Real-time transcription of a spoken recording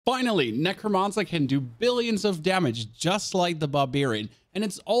Finally, Necromancer can do billions of damage just like the Barbarian, and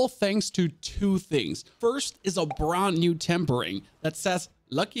it's all thanks to two things. First is a brand new tempering that says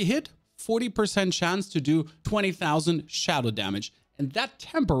lucky hit, 40% chance to do 20,000 shadow damage. And that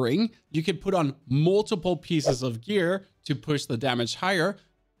tempering you can put on multiple pieces of gear to push the damage higher.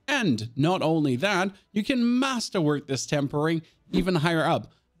 And not only that, you can masterwork this tempering even higher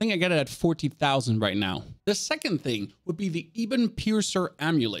up. I think I get it at 40,000 right now. The second thing would be the Ebonpiercer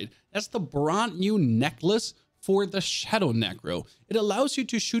Amulet. That's the brand new necklace for the Shadow Necro. It allows you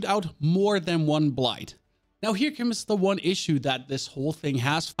to shoot out more than one blight. Now here comes the one issue that this whole thing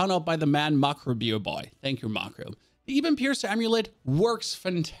has, found out by the man Macro Boy. Thank you, Macro. The Ebonpiercer Amulet works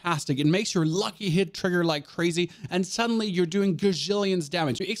fantastic. It makes your lucky hit trigger like crazy, and suddenly you're doing gazillions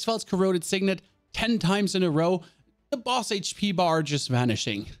damage. Your X-Files Corroded Signet 10 times in a row, the boss HP bar just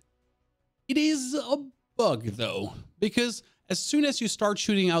vanishing. It is a bug though, because as soon as you start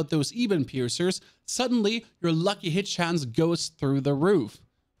shooting out those Ebonpiercers, suddenly your lucky hit chance goes through the roof.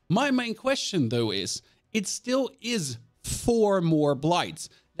 My main question though is, it still is 4 more blights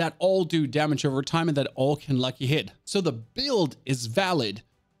that all do damage over time and that all can lucky hit. So the build is valid,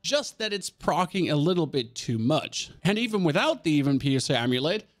 just that it's proccing a little bit too much. And even without the Ebonpiercer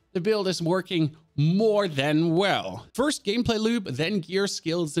Amulet, the build is working more than well. First gameplay loop, then gear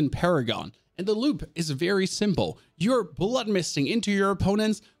skills in Paragon. And the loop is very simple. You're blood misting into your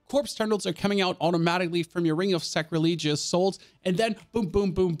opponents, corpse tunnels are coming out automatically from your ring of sacrilegious souls, and then boom,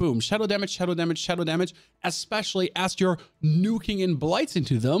 boom, boom, boom. Shadow damage, shadow damage, shadow damage, especially as you're nuking in blights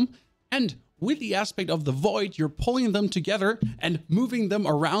into them. And with the aspect of the void, you're pulling them together and moving them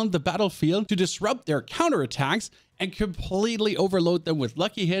around the battlefield to disrupt their counterattacks and completely overload them with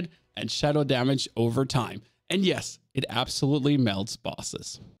lucky hit and shadow damage over time. And yes, it absolutely melts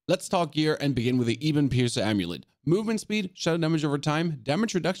bosses. Let's talk gear and begin with the Ebonpiercer Amulet. Movement speed, shadow damage over time,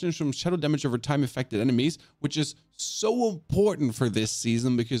 damage reduction from shadow damage over time affected enemies, which is so important for this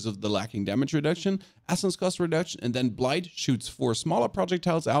season because of the lacking damage reduction, essence cost reduction, and then blight shoots 4 smaller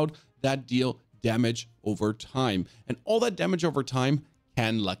projectiles out that deal damage over time. And all that damage over time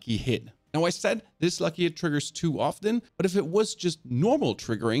can lucky hit. Now I said this lucky hit triggers too often, but if it was just normal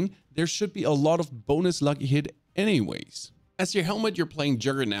triggering, there should be a lot of bonus lucky hit anyways. As your helmet, you're playing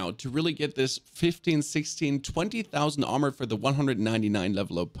Juggernaut to really get this 15, 16, 20,000 armor for the 199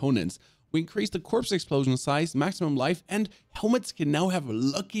 level opponents. We increase the corpse explosion size, maximum life, and helmets can now have a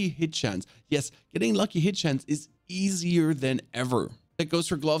lucky hit chance. Yes, getting lucky hit chance is easier than ever. That goes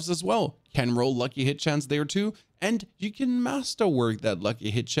for gloves as well. Can roll lucky hit chance there too, and you can masterwork that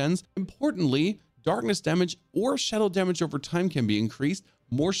lucky hit chance. Importantly, darkness damage or shadow damage over time can be increased.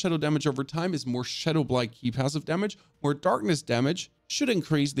 More shadow damage over time is more shadow blight key passive damage. More darkness damage should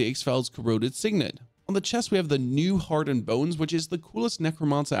increase the X-Files Corroded Signet. On the chest, we have the new Heart and Bones, which is the coolest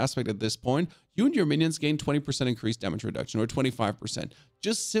Necromancer aspect at this point. You and your minions gain 20% increased damage reduction, or 25%.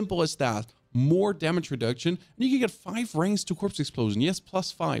 Just simple as that. More damage reduction, and you can get 5 ranks to corpse explosion. Yes,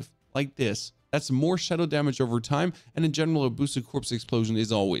 +5, like this. That's more shadow damage over time, and in general, a boosted corpse explosion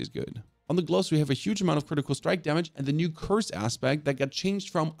is always good. On the gloves, we have a huge amount of critical strike damage and the new curse aspect that got changed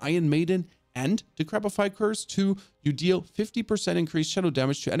from Iron Maiden and Decrepify Curse to you deal 50% increased shadow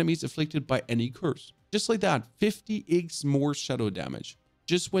damage to enemies afflicted by any curse. Just like that, 50x more shadow damage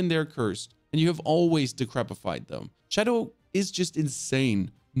just when they're cursed, and you have always decrepified them. Shadow is just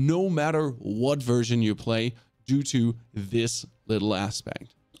insane, no matter what version you play, due to this little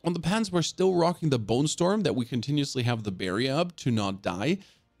aspect. On the pants, we're still rocking the Bone Storm that we continuously have the barrier up to not die,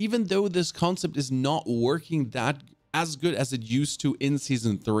 even though this concept is not working that as good as it used to in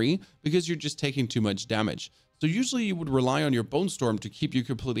Season 3, because you're just taking too much damage. So usually you would rely on your Bone Storm to keep you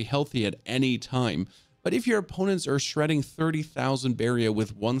completely healthy at any time. But if your opponents are shredding 30,000 barrier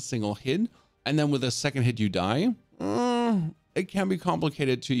with one single hit, and then with a second hit you die, it can be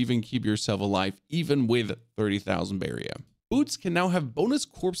complicated to even keep yourself alive, even with 30,000 barrier. Boots can now have bonus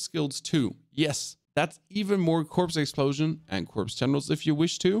corpse skills too. Yes, that's even more corpse explosion and corpse tendrils if you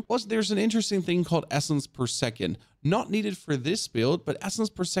wish to. Plus, there's an interesting thing called essence per second. Not needed for this build, but essence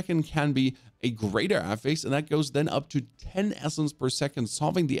per second can be a greater affix, and that goes then up to 10 essence per second,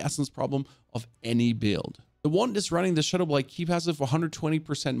 solving the essence problem of any build. The one is running the Shadow Blight key passive for 120%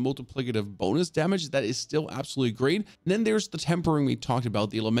 multiplicative bonus damage. That is still absolutely great. And then there's the tempering we talked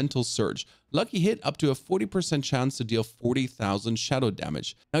about, the Elemental Surge. Lucky hit up to a 40% chance to deal 40,000 shadow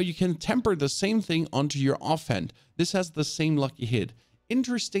damage. Now you can temper the same thing onto your offhand. This has the same lucky hit.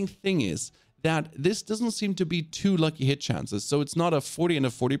 Interesting thing is that this doesn't seem to be 2 lucky hit chances. So it's not a 40 and a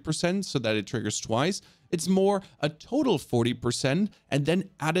 40% so that it triggers twice. It's more a total 40% and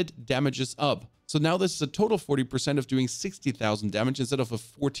then added damages up. So now this is a total 40% of doing 60,000 damage instead of a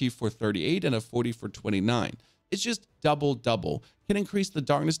 40 for 38 and a 40 for 29. It's just double. Can increase the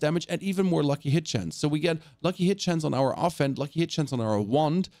darkness damage and even more lucky hit chance. So we get lucky hit chance on our offhand, lucky hit chance on our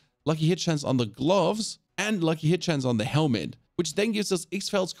wand, lucky hit chance on the gloves, and lucky hit chance on the helmet, which then gives us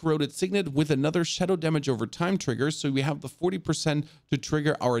Ixfel's Corroded Signet with another shadow damage over time trigger. So we have the 40% to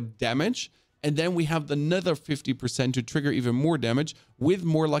trigger our damage, and then we have another 50% to trigger even more damage with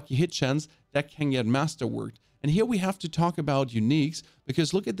more lucky hit chance that can get masterworked. And here we have to talk about uniques,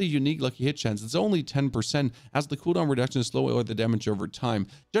 because look at the unique lucky hit chance. It's only 10% as the cooldown reduction is lower the damage over time.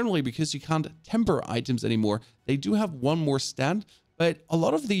 Generally, because you can't temper items anymore, they do have one more stat, but a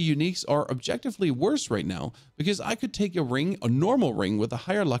lot of the uniques are objectively worse right now, because I could take a ring, a normal ring with a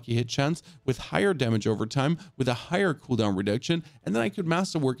higher lucky hit chance, with higher damage over time, with a higher cooldown reduction, and then I could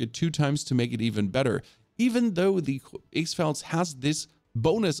masterwork it 2 times to make it even better. Even though the X-Files has this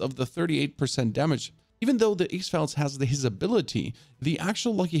bonus of the 38% damage, even though the X-Files has his ability, the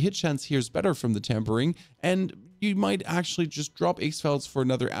actual lucky hit chance here is better from the tampering, and you might actually just drop X-Files for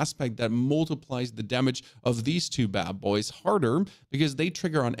another aspect that multiplies the damage of these two bad boys harder, because they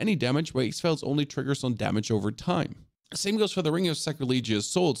trigger on any damage, while X-Files only triggers on damage over time. Same goes for the Ring of Sacrilegious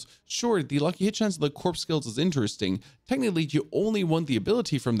Souls. Sure, the lucky hit chance of the corpse skills is interesting. Technically, you only want the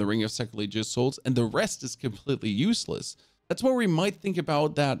ability from the Ring of Sacrilegious Souls, and the rest is completely useless. That's where we might think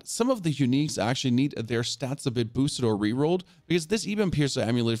about that some of the uniques actually need their stats a bit boosted or rerolled, because this Ebonpiercer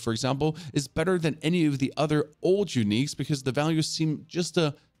Amulet, for example, is better than any of the other old uniques because the values seem just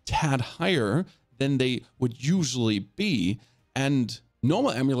a tad higher than they would usually be. And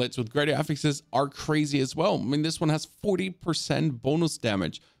normal amulets with greater affixes are crazy as well. I mean, this one has 40% bonus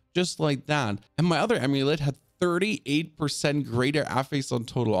damage, just like that. And my other amulet had 38% greater affix on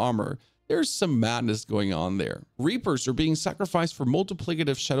total armor. There's some madness going on there. Reapers are being sacrificed for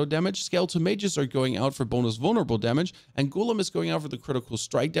multiplicative shadow damage, Skeletal Mages are going out for bonus vulnerable damage, and Golem is going out for the critical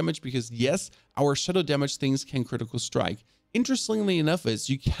strike damage because yes, our shadow damage things can critical strike. Interestingly enough is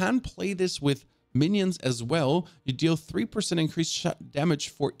you can play this with minions as well. You deal 3% increased damage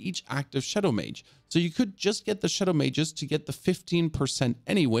for each active Shadow Mage. So you could just get the Shadow Mages to get the 15%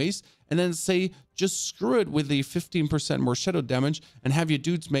 anyways, and then say, just screw it with the 15% more shadow damage and have your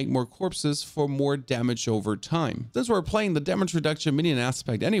dudes make more corpses for more damage over time. Since we're playing the damage reduction minion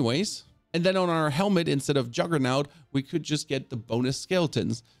aspect anyways, and then on our helmet, instead of Juggernaut, we could just get the bonus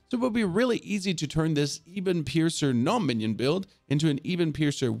skeletons. So it would be really easy to turn this Ebonpiercer non-minion build into an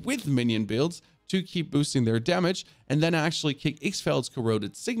Ebonpiercer with minion builds to keep boosting their damage, and then actually kick Ixfel's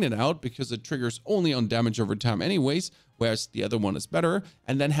Corroded Signet out because it triggers only on damage over time anyways, whereas the other one is better,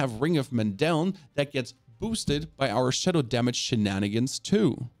 and then have Ring of Mendeln that gets boosted by our shadow damage shenanigans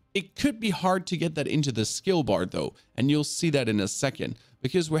too. It could be hard to get that into the skill bar though, and you'll see that in a second,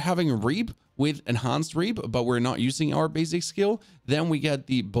 because we're having Reap with Enhanced Reap, but we're not using our basic skill. Then we get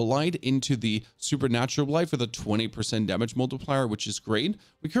the Blight into the Supernatural Blight for the 20% damage multiplier, which is great.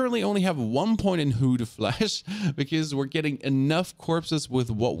 We currently only have 1 point in Hood Flesh because we're getting enough corpses with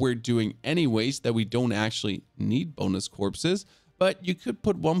what we're doing anyways that we don't actually need bonus corpses. But you could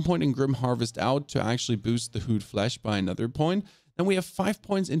put 1 point in Grim Harvest out to actually boost the Hood Flesh by another point. Then we have 5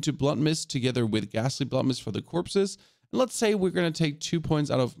 points into Blood Mist together with Ghastly Blood Mist for the corpses. And let's say we're going to take 2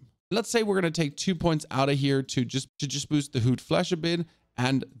 points out of... Let's say we're going to take 2 points out of here to just boost the Hood Flesh a bit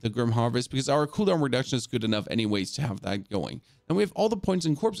and the Grim Harvest, because our cooldown reduction is good enough anyways to have that going. And we have all the points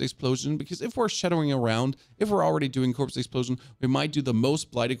in Corpse Explosion, because if we're shadowing around, if we're already doing Corpse Explosion, we might do the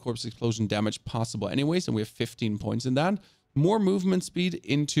most Blighted Corpse Explosion damage possible anyways, and we have 15 points in that. More movement speed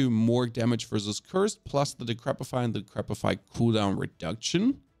into more damage versus Cursed, plus the Decrepify and the Decrepify cooldown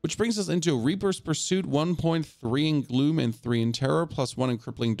reduction. Which brings us into Reaper's Pursuit, 1 point, 3 in Gloom and 3 in Terror, plus 1 in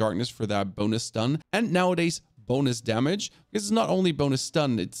Crippling Darkness for that bonus stun. And nowadays, bonus damage, because it's not only bonus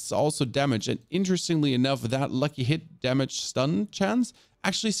stun, it's also damage. And interestingly enough, that lucky hit damage stun chance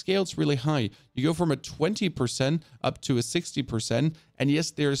actually scales really high. You go from a 20% up to a 60%. And yes,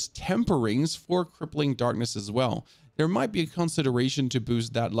 there's temperings for Crippling Darkness as well. There might be a consideration to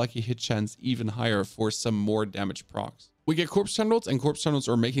boost that lucky hit chance even higher for some more damage procs. We get Corpse Tunnels, and Corpse Tunnels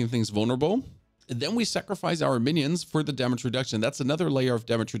are making things vulnerable. And then we sacrifice our minions for the damage reduction. That's another layer of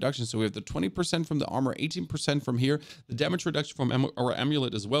damage reduction. So we have the 20% from the armor, 18% from here, the damage reduction from our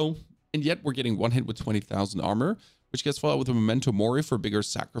amulet as well. And yet we're getting 1 hit with 20,000 armor, which gets followed with a Memento Mori for bigger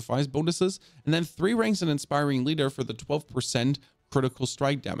sacrifice bonuses. And then 3 ranks in Inspiring Leader for the 12% critical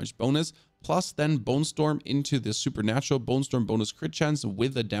strike damage bonus, plus then Bone Storm into the Supernatural Bone Storm bonus crit chance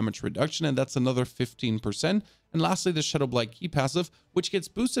with a damage reduction, and that's another 15%. And lastly, the Shadow Blight key passive, which gets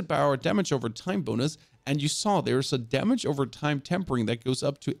boosted by our damage over time bonus, and you saw there's a damage over time tempering that goes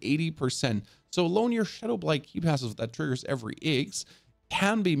up to 80%. So alone your Shadow Blight key passive that triggers every X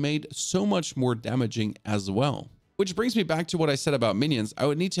can be made so much more damaging as well. Which brings me back to what I said about minions. I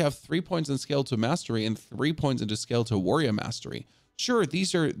would need to have 3 points in Skeletal Mastery and 3 points into Skeletal Warrior Mastery. Sure,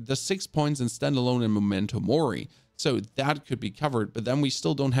 these are the 6 points in Standalone and Memento Mori, so that could be covered, but then we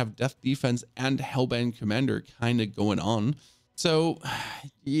still don't have Death Defense and Hellbent Commander kind of going on. So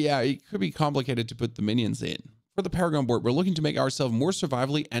yeah, it could be complicated to put the minions in. For the Paragon board, we're looking to make ourselves more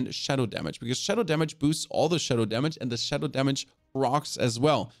survivally and shadow damage, because shadow damage boosts all the shadow damage and the shadow damage rocks as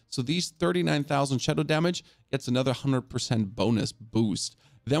well. So these 39,000 shadow damage gets another 100% bonus boost.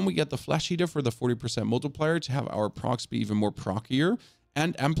 Then we get the Flesh Eater for the 40% multiplier to have our procs be even more prockier,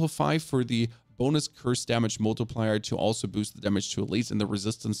 and Amplify for the bonus curse damage multiplier to also boost the damage to elites and the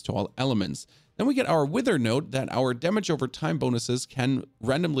resistance to all elements. Then we get our Wither note that our damage over time bonuses can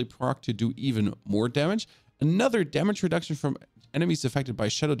randomly proc to do even more damage. Another damage reduction from enemies affected by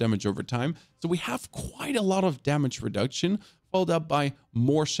shadow damage over time. So we have quite a lot of damage reduction, followed up by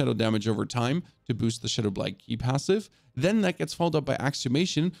more shadow damage over time to boost the Shadow Blight key passive. Then that gets followed up by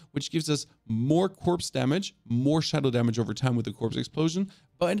Exhumation, which gives us more corpse damage, more shadow damage over time with the corpse explosion,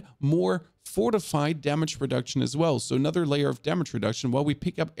 but more fortified damage reduction as well. So another layer of damage reduction while we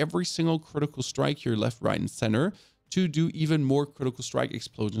pick up every single critical strike here left, right, and center to do even more critical strike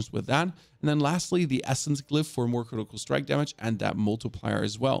explosions with that. And then lastly, the Essence Glyph for more critical strike damage and that multiplier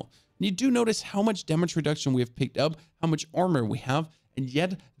as well. And you do notice how much damage reduction we have picked up, how much armor we have, and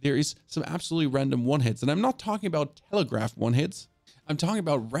yet there is some absolutely random one-hits. And I'm not talking about telegraphed one-hits. I'm talking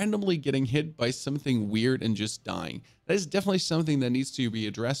about randomly getting hit by something weird and just dying. That is definitely something that needs to be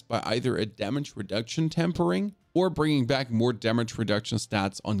addressed by either a damage reduction tempering or bringing back more damage reduction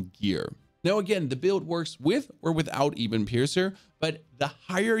stats on gear. Now again, the build works with or without Ebonpiercer, but the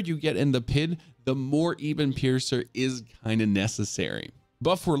higher you get in the pit, the more Ebonpiercer is kind of necessary.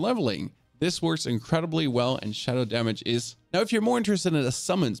 But for leveling, this works incredibly well, and shadow damage is... Now if you're more interested in the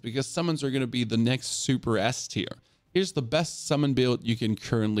summons, because summons are going to be the next super S tier, here's the best summon build you can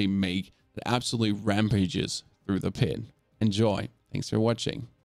currently make that absolutely rampages through the pit. Enjoy. Thanks for watching.